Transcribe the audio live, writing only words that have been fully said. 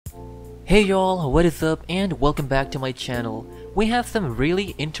Hey y'all, what is up and welcome back to my channel. We have some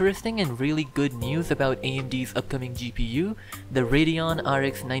really interesting and really good news about AMD's upcoming GPU, the Radeon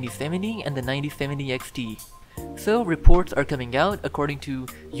RX 9070 and the 9070 XT. So reports are coming out according to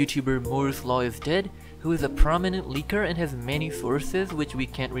YouTuber Moore's Law is Dead, who is a prominent leaker and has many sources which we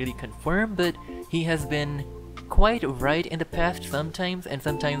can't really confirm, but he has been quite right in the past sometimes, and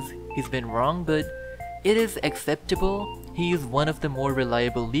sometimes he's been wrong, but it is acceptable. He is one of the more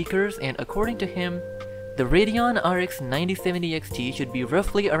reliable leakers, and according to him, the Radeon RX 9070 XT should be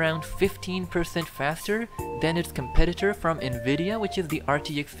roughly around 15% faster than its competitor from Nvidia, which is the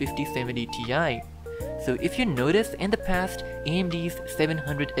RTX 5070 Ti. So if you notice, in the past, AMD's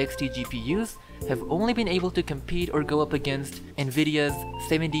 700 XT GPUs have only been able to compete or go up against Nvidia's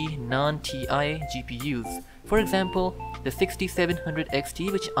 70 non-Ti GPUs. For example, the 6700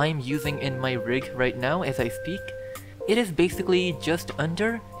 XT, which I'm using in my rig right now as I speak, it is basically just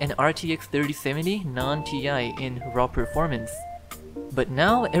under an RTX 3070 non-Ti in raw performance. But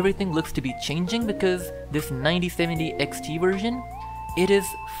now everything looks to be changing because this 9070 XT version, it is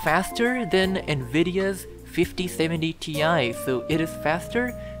faster than Nvidia's 5070 Ti, so it is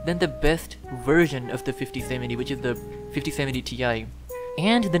faster than the best version of the 5070, which is the 5070 Ti.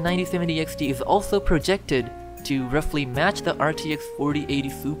 And the 9070 XT is also projected to roughly match the RTX 4080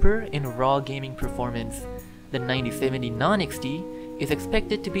 Super in raw gaming performance. The 9070 non-XT is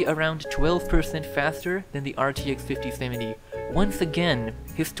expected to be around 12% faster than the RTX 5070. Once again,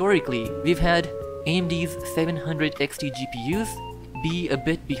 historically, we've had AMD's 700 XT GPUs be a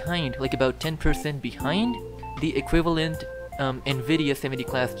bit behind, like about 10% behind the equivalent Nvidia 70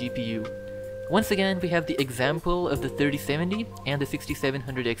 class GPU. Once again, we have the example of the 3070 and the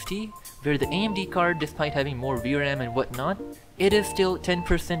 6700 XT, where the AMD card, despite having more VRAM and whatnot, it is still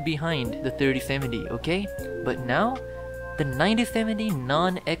 10% behind the 3070, okay? But now, the 9070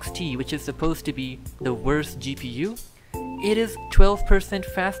 non-XT, which is supposed to be the worst GPU, it is 12%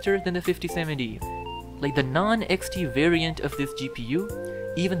 faster than the 5070. Like the non-XT variant of this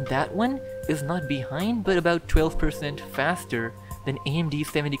GPU, even that one is not behind, but about 12% faster than AMD's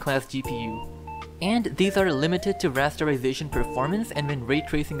 70 class GPU. And these are limited to rasterization performance, and when ray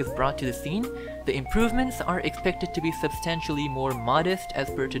tracing is brought to the scene, the improvements are expected to be substantially more modest as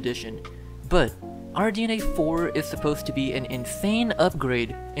per tradition. But RDNA 4 is supposed to be an insane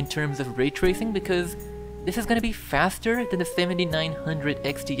upgrade in terms of ray tracing because this is going to be faster than the 7900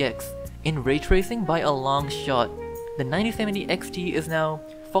 XTX in ray tracing by a long shot. The 9070 XT is now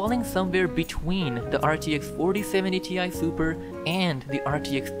falling somewhere between the RTX 4070 Ti Super and the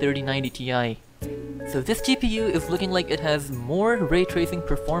RTX 3090 Ti. So this GPU is looking like it has more ray tracing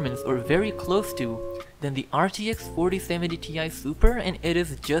performance, or very close to, than the RTX 4070 Ti Super, and it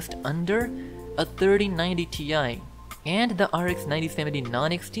is just under a 3090 Ti. And the RX 9070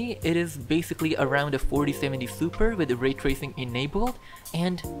 non-XT, it is basically around a 4070 Super with ray tracing enabled,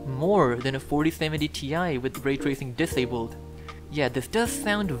 and more than a 4070 Ti with ray tracing disabled. Yeah, this does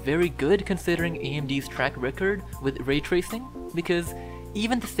sound very good considering AMD's track record with ray tracing, because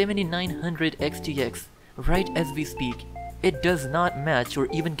even the 7900 XTX, right as we speak, it does not match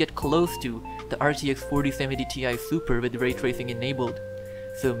or even get close to the RTX 4070 Ti Super with ray tracing enabled.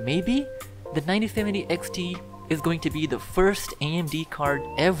 So maybe the 9070 XT is going to be the first AMD card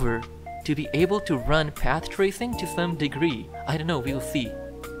ever to be able to run path tracing to some degree. I don't know, we'll see.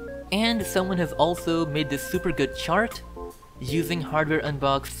 And someone has also made this super good chart using Hardware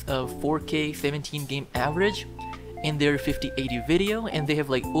Unboxed's 4K 17 game average in their 5080 video, and they have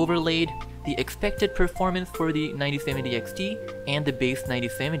like overlaid the expected performance for the 9070 XT and the base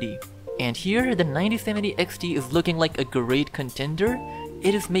 9070. And here the 9070 XT is looking like a great contender.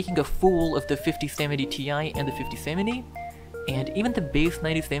 It is making a fool of the 5070 Ti and the 5070, and even the base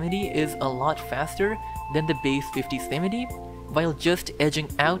 9070 is a lot faster than the base 5070, while just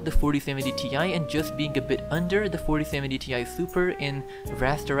edging out the 4070 Ti and just being a bit under the 4070 Ti Super in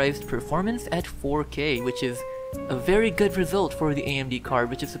rasterized performance at 4K, which is a very good result for the AMD card,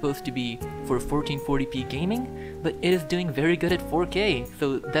 which is supposed to be for 1440p gaming, but it is doing very good at 4K,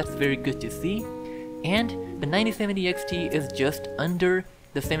 so that's very good to see. And the 9070 XT is just under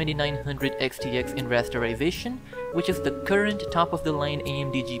the 7900 XTX in rasterization, which is the current top-of-the-line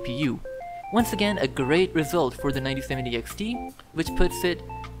AMD GPU. Once again, a great result for the 9070 XT, which puts it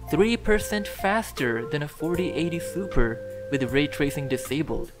 3% faster than a 4080 Super with ray tracing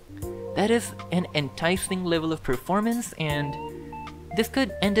disabled. That is an enticing level of performance, and this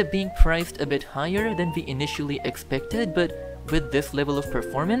could end up being priced a bit higher than we initially expected, but with this level of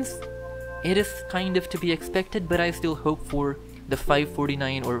performance, it is kind of to be expected, but I still hope for the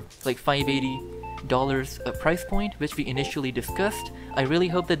 $549 or like $580 price point, which we initially discussed. I really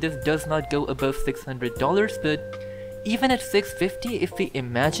hope that this does not go above $600, but even at $650, if we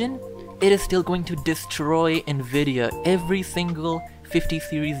imagine, it is still going to destroy Nvidia every single 50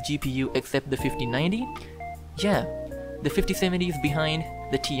 series GPU except the 5090. Yeah, the 5070 is behind,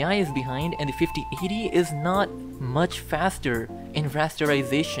 the Ti is behind, and the 5080 is not much faster in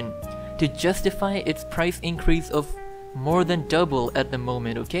rasterization to justify its price increase of more than double at the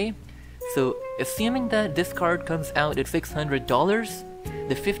moment, okay? So, assuming that this card comes out at $600,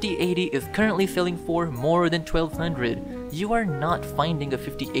 the 5080 is currently selling for more than $1,200. You are not finding a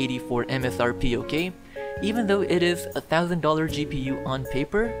 5080 for MSRP, okay? Even though it is a $1,000 GPU on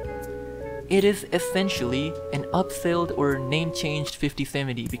paper, it is essentially an upselled or name-changed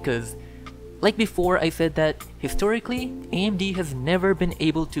 5070 because, like before, I said that historically, AMD has never been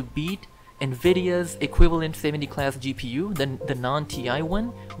able to beat Nvidia's equivalent 70 class GPU, the non-Ti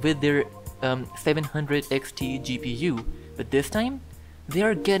one, with their 700 XT GPU. But this time, they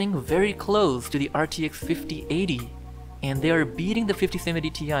are getting very close to the RTX 5080, and they are beating the 5070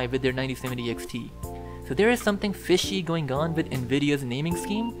 Ti with their 9070 XT. So there is something fishy going on with Nvidia's naming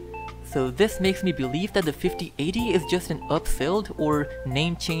scheme. So this makes me believe that the 5080 is just an upselled or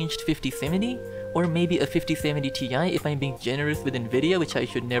name-changed 5070, or maybe a 5070 Ti if I'm being generous with Nvidia, which I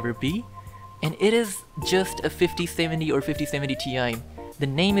should never be. And it is just a 5070 or 5070 Ti. The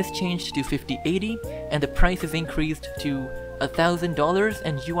name is changed to 5080, and the price is increased to $1,000,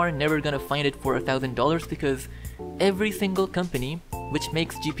 and you are never gonna find it for $1,000 because every single company which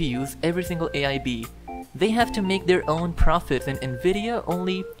makes GPUs, every single AIB, they have to make their own profits, and Nvidia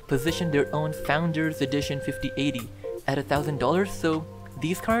only positioned their own Founders Edition 5080 at $1,000, so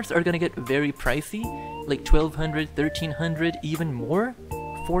these cards are gonna get very pricey, like $1,200, $1,300, even more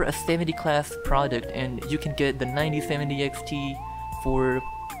for a 70 class product, and you can get the 9070 XT for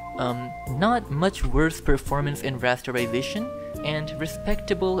not much worse performance in rasterization and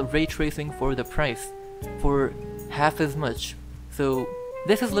respectable ray tracing for the price, for half as much. So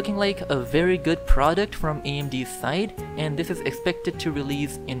this is looking like a very good product from AMD's side, and this is expected to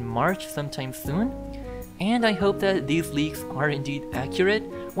release in March sometime soon. And I hope that these leaks are indeed accurate.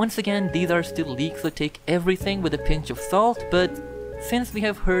 Once again, these are still leaks, so take everything with a pinch of salt, but since we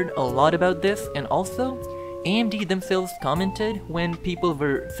have heard a lot about this, and also AMD themselves commented when people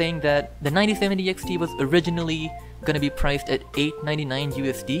were saying that the 9070 XT was originally gonna be priced at $899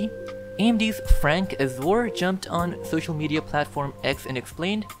 USD, AMD's Frank Azor jumped on social media platform X and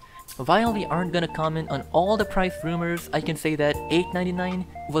explained, "While we aren't gonna comment on all the price rumors, I can say that $899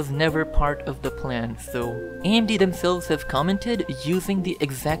 was never part of the plan." So AMD themselves have commented using the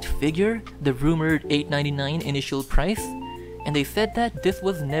exact figure, the rumored $899 initial price, and they said that this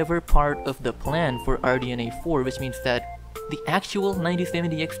was never part of the plan for RDNA 4, which means that the actual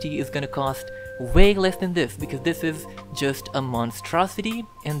 9070 XT is gonna cost way less than this, because this is just a monstrosity,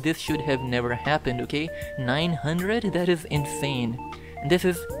 and this should have never happened, okay? 900? That is insane. And this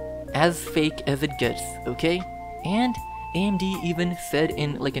is as fake as it gets, okay? And AMD even said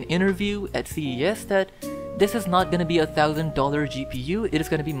in like an interview at CES that this is not gonna be a $1,000 GPU, it is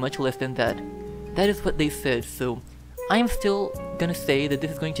gonna be much less than that. That is what they said, so I'm still gonna say that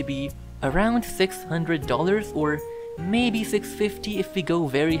this is going to be around $600 or maybe $650 if we go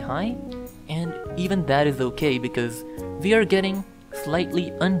very high, and even that is okay because we are getting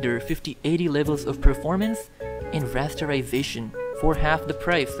slightly under 5080 levels of performance in rasterization for half the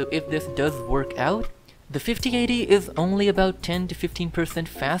price. So if this does work out, the 5080 is only about 10 to 15%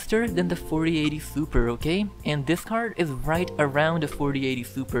 faster than the 4080 Super, okay? And this card is right around the 4080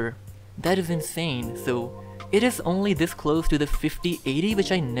 Super. That is insane. So it is only this close to the 5080,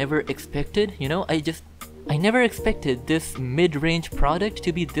 which I never expected, you know? I never expected this mid-range product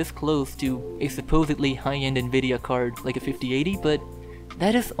to be this close to a supposedly high-end Nvidia card like a 5080, but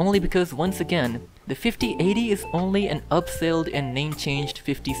that is only because, once again, the 5080 is only an upselled and name-changed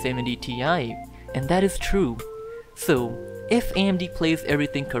 5070 Ti, and that is true. So, if AMD plays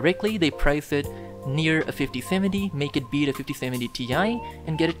everything correctly, they price it near a 5070, make it beat a 5070 Ti,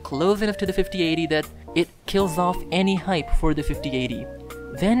 and get it close enough to the 5080 that it kills off any hype for the 5080.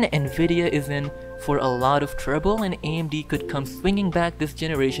 Then Nvidia is in for a lot of trouble, and AMD could come swinging back this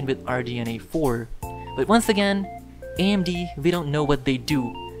generation with RDNA 4. But once again, AMD, we don't know what they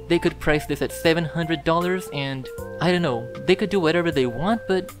do. They could price this at $700 and, I don't know, they could do whatever they want,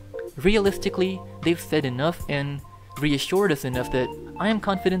 but realistically, they've said enough and reassured us enough that I am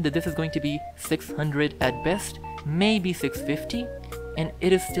confident that this is going to be $600 at best, maybe $650, and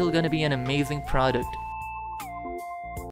it is still gonna be an amazing product.